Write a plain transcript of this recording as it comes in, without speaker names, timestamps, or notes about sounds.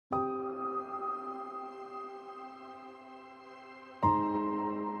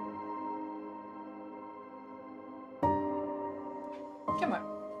Kia mai.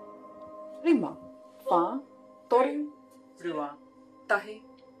 Rima, wha, toru, Rua, tahi,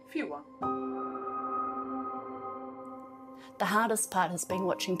 whiua. The hardest part has been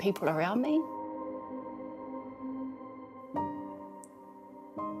watching people around me.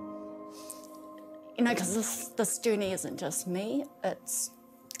 You know, because this journey isn't just me, it's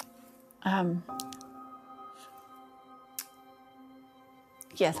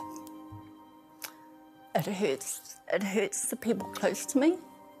yeah, it hurts. It hurts the people close to me.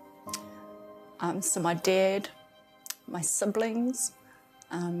 So my dad, my siblings,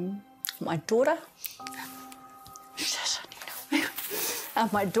 my daughter,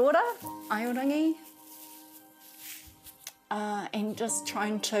 my daughter, Aorangi, and just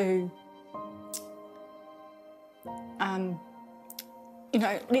trying to, you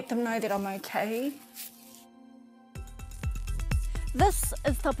know, let them know that I'm okay. This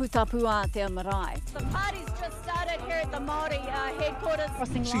is Tapu Tapu a Te Marae. The party's just started here at the Māori headquarters.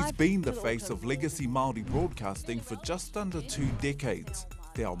 She's been the face of legacy Māori broadcasting for just under 2 decades.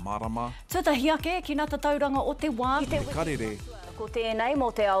 Te ao marama, Tutahi ake ki ngā tauranga o te wā. te karere, Ko tēnei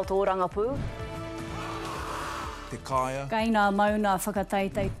mō te ao tōranga pū. te kaya, Kei ngā mauna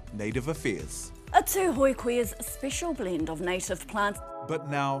whakateitei. native affairs. A tūhoi koe is a special blend of native plants. But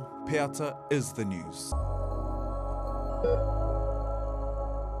now, Peata is the news.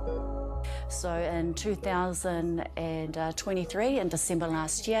 So in 2023, in December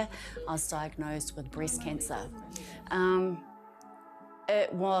last year, I was diagnosed with breast cancer.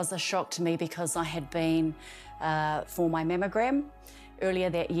 It was a shock to me because I had been for my mammogram earlier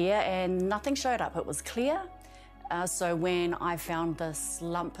that year and nothing showed up. It was clear. So when I found this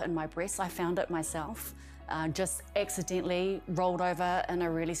lump in my breast, I found it myself. Just accidentally rolled over in a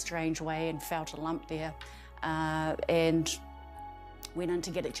really strange way and felt a lump there. And went in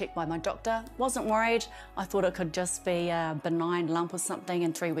to get it checked by my doctor. Wasn't worried. I thought it could just be a benign lump or something,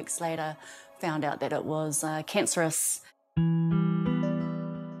 and 3 weeks later found out that it was cancerous.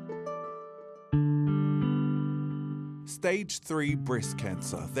 Stage 3 breast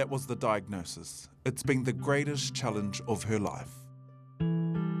cancer, that was the diagnosis. It's been the greatest challenge of her life.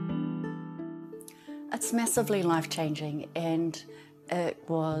 It's massively life-changing, and it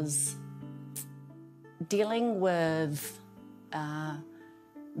was dealing with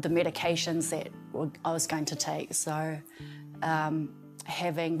the medications that I was going to take. So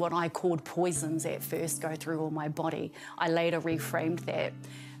having what I called poisons at first go through all my body. I later reframed that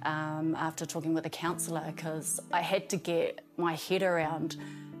after talking with a counsellor, because I had to get my head around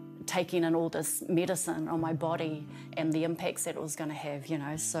taking in all this medicine on my body and the impacts that it was going to have, you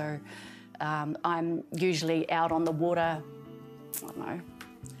know. So I'm usually out on the water, I don't know,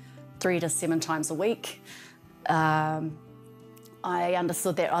 3 to 7 times a week. I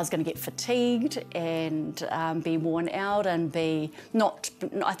understood that I was going to get fatigued and be worn out and be not,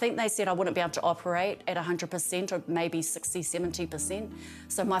 I think they said I wouldn't be able to operate at 100% or maybe 60, 70%.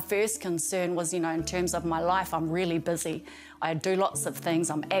 So my first concern was, you know, in terms of my life, I'm really busy. I do lots of things.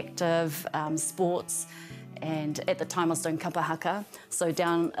 I'm active, sports, and at the time I was doing kapahaka, so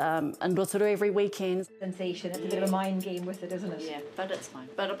down in Rotorua every weekend. Sensation, it's a bit of a mind game with it, isn't it? Yeah, but it's fine.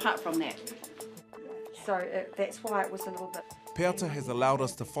 But apart from that. So that's why it was a little bit... Peata has allowed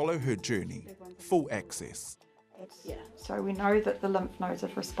us to follow her journey, full access. Yeah. So we know that the lymph nodes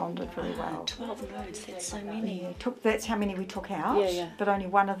have responded very well. 12 nodes, that's so many. That's how many we took out, Yeah. but only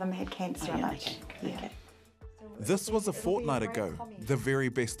one of them had cancer in it. Okay. Okay. This was a fortnight ago, the very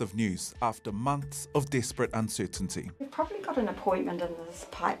best of news after months of desperate uncertainty. We've probably got an appointment in this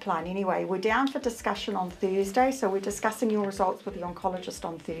pipeline anyway. We're down for discussion on Thursday, so we're discussing your results with the oncologist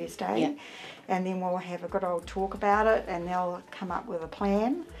on Thursday. Yeah. And then we'll have a good old talk about it, and they'll come up with a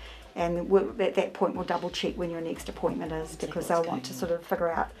plan. And at that point, we'll double check when your next appointment is, because they'll want to sort of figure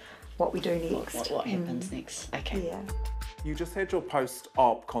out what we do next. What happens next? Okay. Yeah. You just had your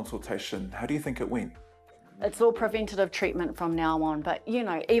post-op consultation. How do you think it went? It's all preventative treatment from now on, but you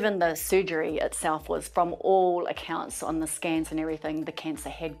know, even the surgery itself was, from all accounts on the scans and everything, the cancer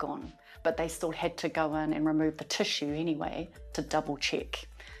had gone, but they still had to go in and remove the tissue anyway to double check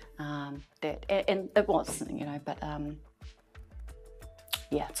that, and it was, you know, but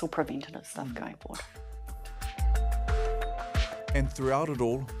yeah, it's all preventative stuff going forward. And throughout it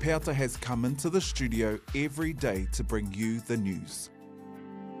all, Peata has come into the studio every day to bring you the news.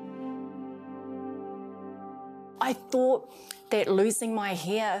 I thought that losing my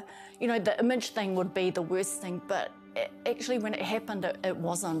hair, you know, the image thing would be the worst thing, but actually when it happened, it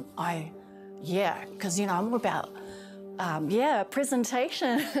wasn't. Because, you know, I'm about,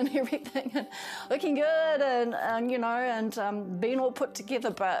 presentation and everything, and looking good and you know, and being all put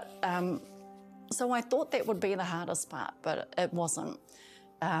together, but so I thought that would be the hardest part, but it wasn't.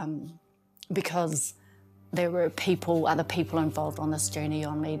 because there were other people involved on this journey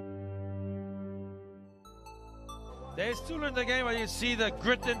on me. They're still in the game, and you see the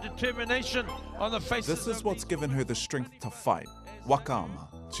grit and determination on the faces. This is what's given her the strength to fight. Wakaama.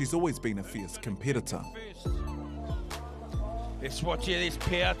 She's always been a fierce competitor. Let's watch here, this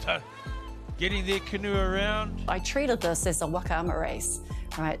Peata getting their canoe around. I treated this as a wakaama race,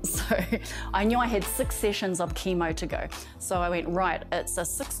 right? So I knew I had 6 sessions of chemo to go. So I went, right, it's a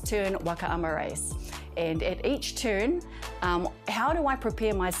 6-turn wakaama race. And at each turn, how do I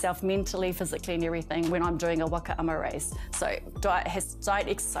prepare myself mentally, physically and everything when I'm doing a wakaama race? So diet,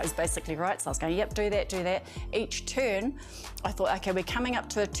 exercise basically, right? So I was going, yep, do that. Each turn, I thought, okay, we're coming up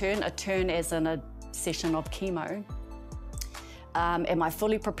to a turn as in a session of chemo. Am I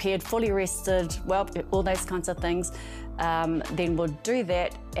fully prepared, fully rested? Well, all those kinds of things. Then we'll do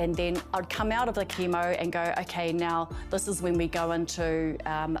that, and then I'd come out of the chemo and go, okay, now this is when we go into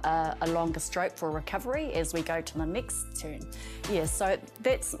a longer stroke for recovery as we go to the next turn. Yeah, so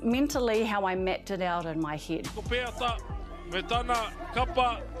that's mentally how I mapped it out in my head.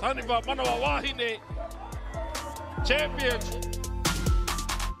 Champions!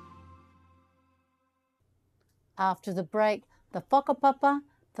 After the break, the whakapapa,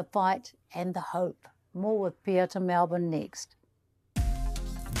 the fight and the hope. More with Peata Melbourne next.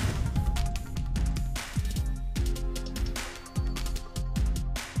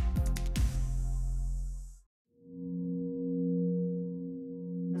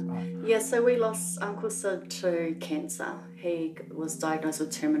 Yeah, so we lost Uncle Sid to cancer. He was diagnosed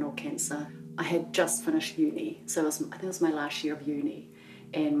with terminal cancer. I had just finished uni, so I think it was my last year of uni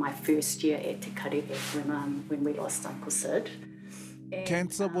and my first year at Te Karere when we lost Uncle Sid. And,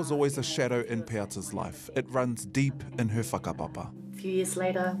 Cancer was always a shadow in Peata's life. It runs deep in her whakapapa. A few years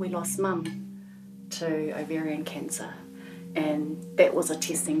later, we lost Mum to ovarian cancer, and that was a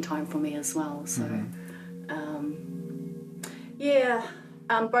testing time for me as well. So,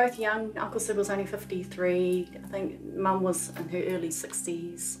 both young. Uncle Sid was only 53. I think Mum was in her early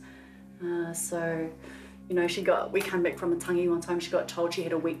 60s. So, you know, we came back from a tangi one time. She got told she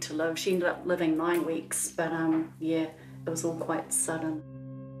had a week to live. She ended up living 9 weeks, but yeah. It was all quite sudden.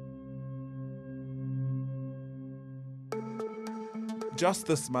 Just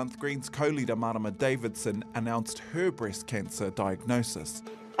this month, Greens co-leader Marama Davidson announced her breast cancer diagnosis.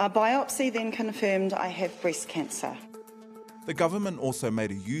 A biopsy then confirmed I have breast cancer. The government also made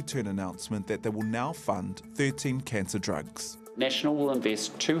a U-turn announcement that they will now fund 13 cancer drugs. National will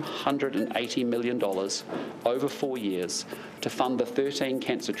invest $280 million over 4 years to fund the 13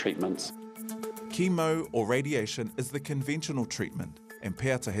 cancer treatments. Chemo or radiation is the conventional treatment, and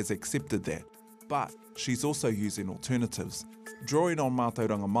Peata has accepted that. But she's also using alternatives, drawing on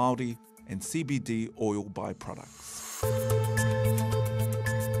mātauranga Māori and CBD oil byproducts.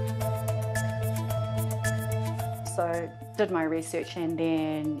 So, did my research, and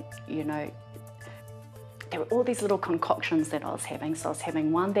then, you know, there were all these little concoctions that I was having. So I was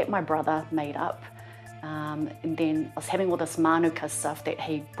having one that my brother made up. And then I was having all this manuka stuff that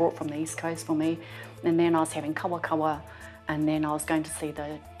he brought from the East Coast for me. And then I was having kawa, and then I was going to see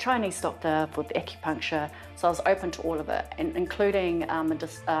the Chinese doctor for the acupuncture. So I was open to all of it, and including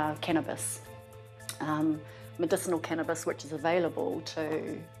cannabis, medicinal cannabis, which is available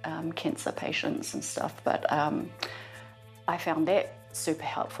to cancer patients and stuff. But I found that super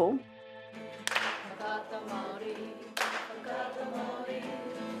helpful.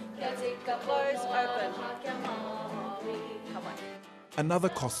 Another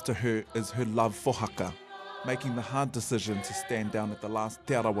cost to her is her love for haka, making the hard decision to stand down at the last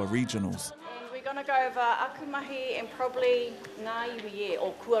Te Arawa regionals. And we're going to go over Akumahi and probably Ngā Iwi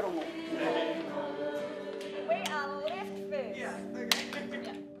or Kuarongo. We are left first.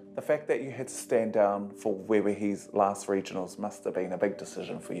 The fact that you had to stand down for Wewehi's last regionals must have been a big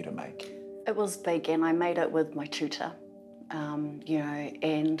decision for you to make. It was big, and I made it with my tutor, you know,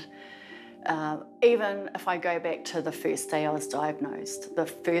 and even if I go back to the first day I was diagnosed, the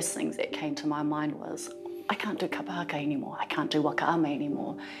first things that came to my mind was, I can't do kapahaka anymore, I can't do wakaame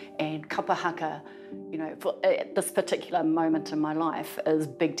anymore. And kapahaka, you know, at this particular moment in my life is a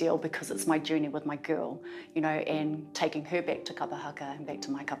big deal because it's my journey with my girl, you know, and taking her back to kapahaka and back to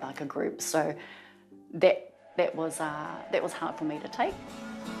my kapahaka group. So that was hard for me to take.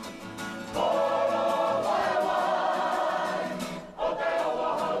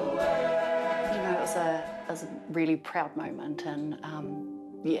 It was a really proud moment, and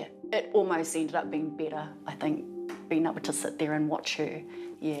yeah, it almost ended up being better, I think, being able to sit there and watch her,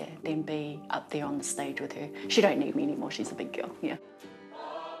 yeah, than be up there on the stage with her. She don't need me anymore, she's a big girl, yeah.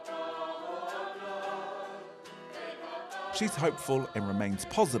 She's hopeful and remains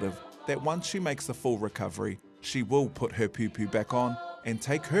positive that once she makes a full recovery, she will put her pupu back on and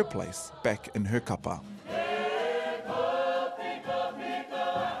take her place back in her kapa.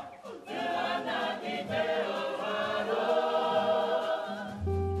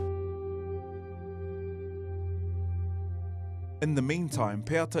 In the meantime,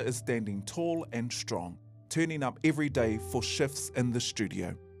 Peata is standing tall and strong, turning up every day for shifts in the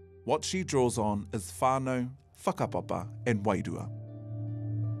studio. What she draws on is whānau, whakapapa and wairua.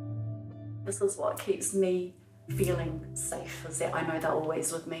 This is what keeps me feeling safe, is that I know they're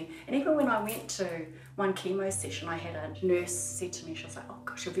always with me. And even when I went to one chemo session, I had a nurse said to me, she was like, oh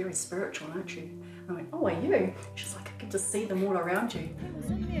gosh, you're very spiritual, aren't you? And I went, oh, are you? She's like, I can just see them all around you.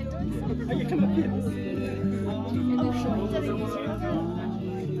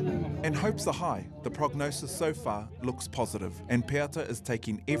 And hopes are high. The prognosis so far looks positive, and Peata is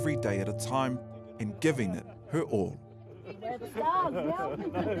taking every day at a time and giving it her all.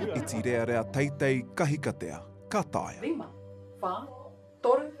 Iti rea rea teitei kahikatea, ka taia. 5, 4,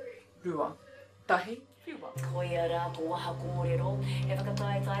 3, 2, 1, whiua. Koia rā, ko waha kōrero, he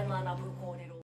whakataetai mana pu kōrero.